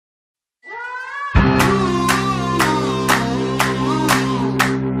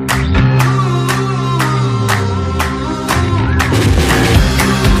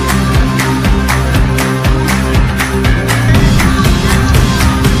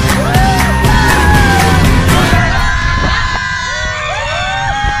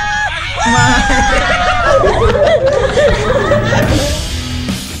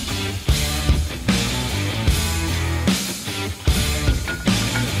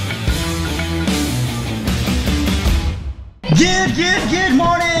Good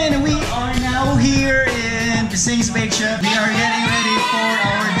morning! We are now here in Pising's Bake Shop. We are getting ready for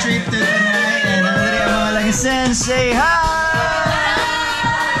our trip to tonight. And I'm ready mga Langisan. Say hi!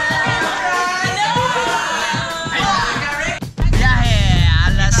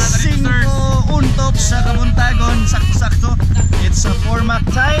 Alas 5 untop sa Kabuntagon. Sakto-sakto. It's a format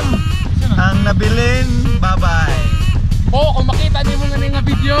time. Ang nabilin, bye-bye. Oh, kung makita niyo mo nga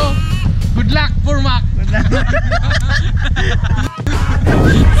video, good luck, format! Good luck!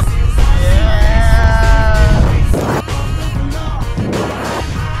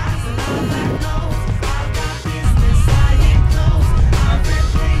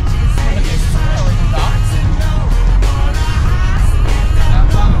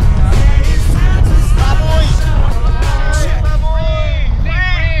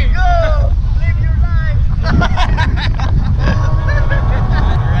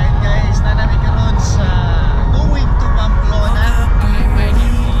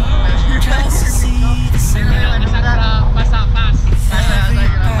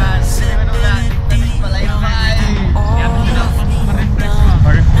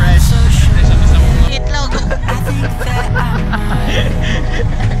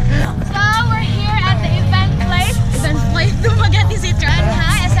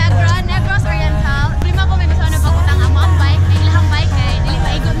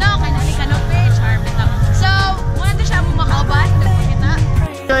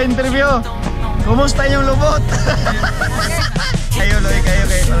 Interview. Kumusta yung lubot? Kayo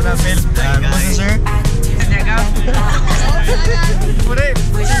ito na film. Kumusta sir? Pure,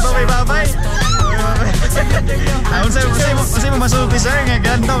 si babay. Kasi mo masulti sir, nga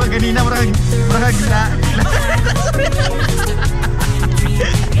ganto kanina marag gila.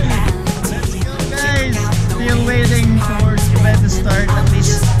 Guys, still waiting for the event to start. At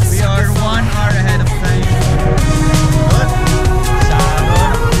least we are 1 hour ahead of time.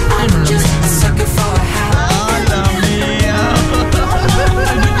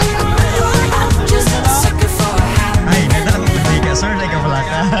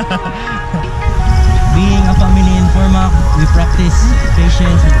 Being a family in Formac, we practice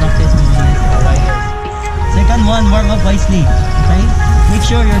patience, we practice endurance. Second one, warm up wisely. Okay? Make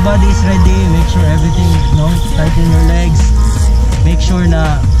sure your body is ready, make sure everything, tighten your legs. Make sure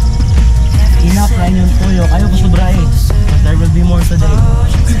na enough line yung tuyo. Ayaw ko sobra because there will be more today.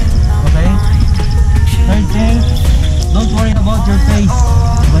 Okay? Third thing, don't worry about your face.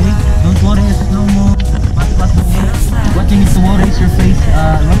 Okay? Don't worry as long mo. What you need to worry is your face.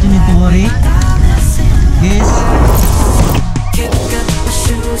 What you need to worry is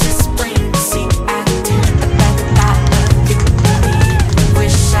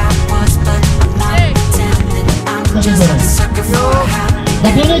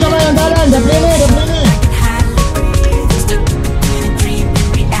Daplini ka ba yung dalan? Daplini!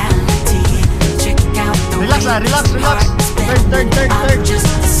 Relax. Third. Maintain. Press.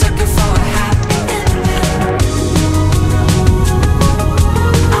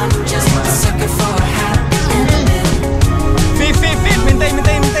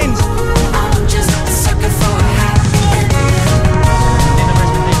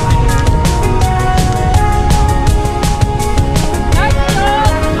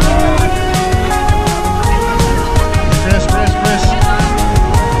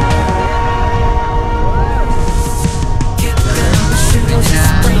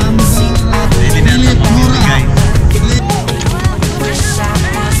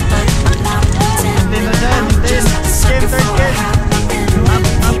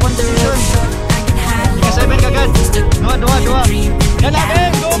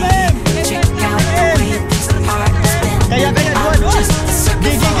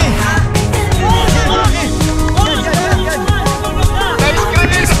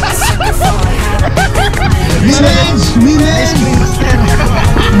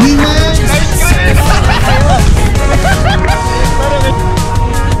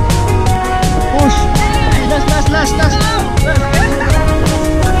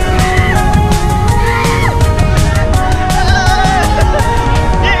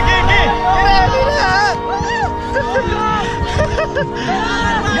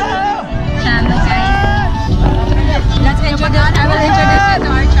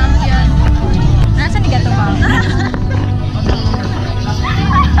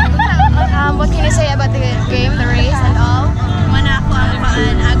 What can you say about the game, the race, and all? Mana ako ang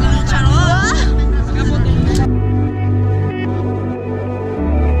agong charot.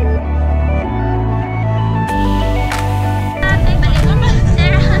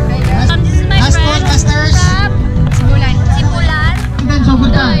 This is my friend from Sipulan. Pintoy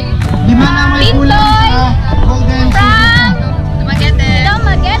from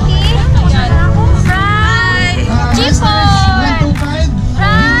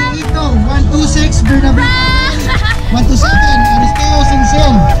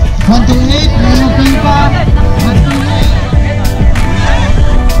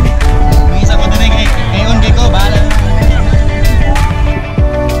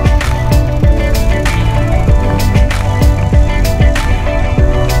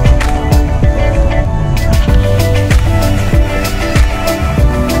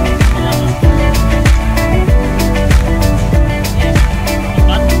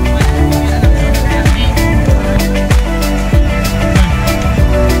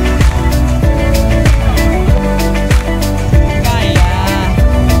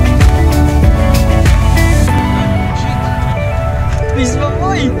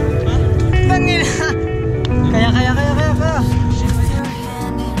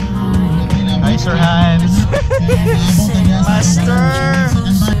raise your hands. Master!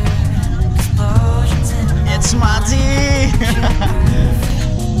 It's Mati!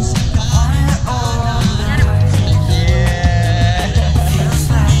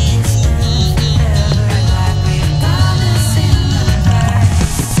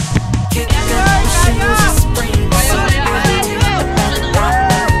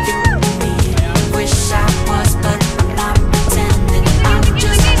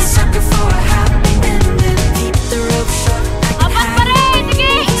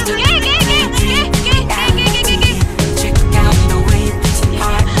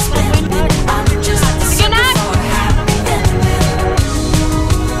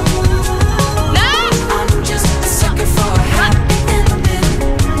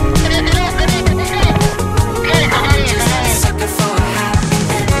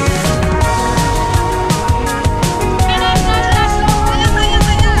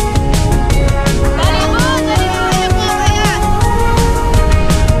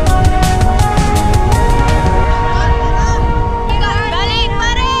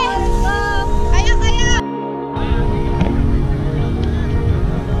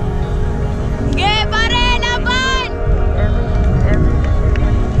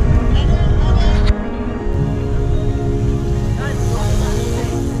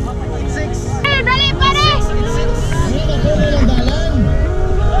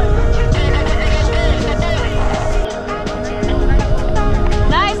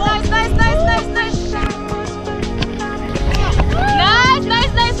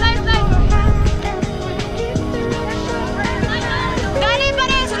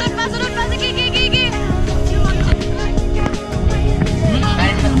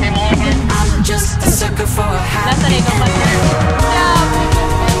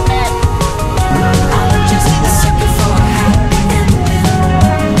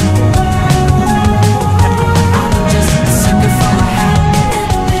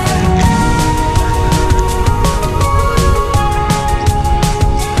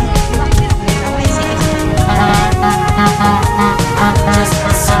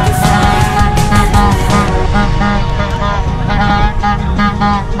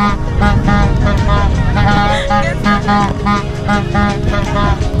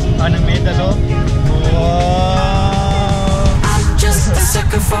 Anong medal, oh? Wow! I'm just a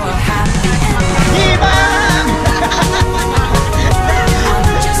sucker for a happy ending.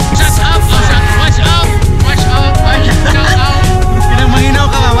 Shut up! Watch out! Watch out! Watch out! Pinamanginaw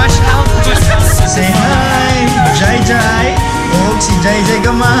ka ba? Watch out! Say hi! Jai Jai! Oh, si Jai Jai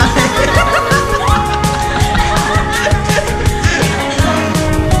gamay!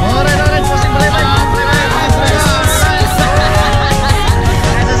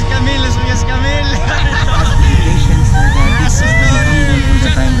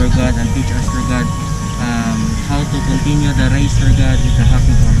 And teach us, Lord God, how to continue the race, Lord God, with a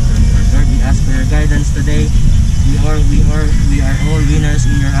happy heart, Lord God. We ask for your guidance today. We are all winners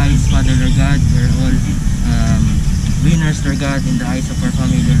in your eyes, Father, Lord God. We are all winners, Lord God, in the eyes of our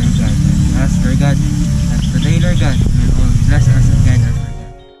family, Lord God. We ask, Lord God, that today, Lord God, you will all bless us and guide us.